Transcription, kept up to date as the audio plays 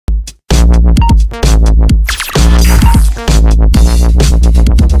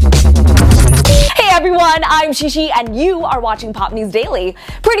everyone, I'm Shishi and you are watching Pop News Daily.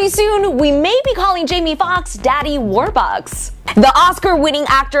 Pretty soon, we may be calling Jamie Foxx Daddy Warbucks. The Oscar-winning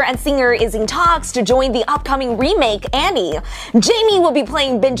actor and singer is in talks to join the upcoming remake Annie. Jamie will be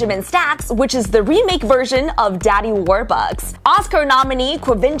playing Benjamin Stacks, which is the remake version of Daddy Warbucks. Oscar nominee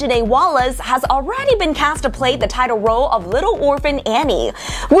Quvenzhané Wallis has already been cast to play the title role of Little Orphan Annie.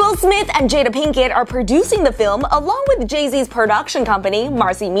 Will Smith and Jada Pinkett are producing the film along with Jay-Z's production company,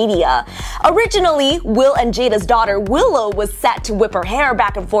 Marcy Media. Originally, Will and Jada's daughter Willow was set to whip her hair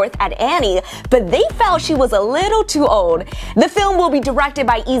back and forth at Annie, but they felt she was a little too old. The film will be directed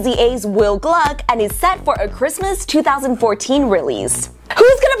by Easy-A's Will Gluck and is set for a Christmas 2014 release.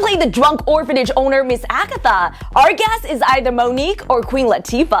 Who's gonna play the drunk orphanage owner, Miss Agatha? Our guess is either Monique or Queen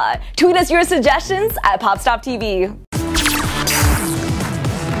Latifah. Tweet us your suggestions at PopStop TV.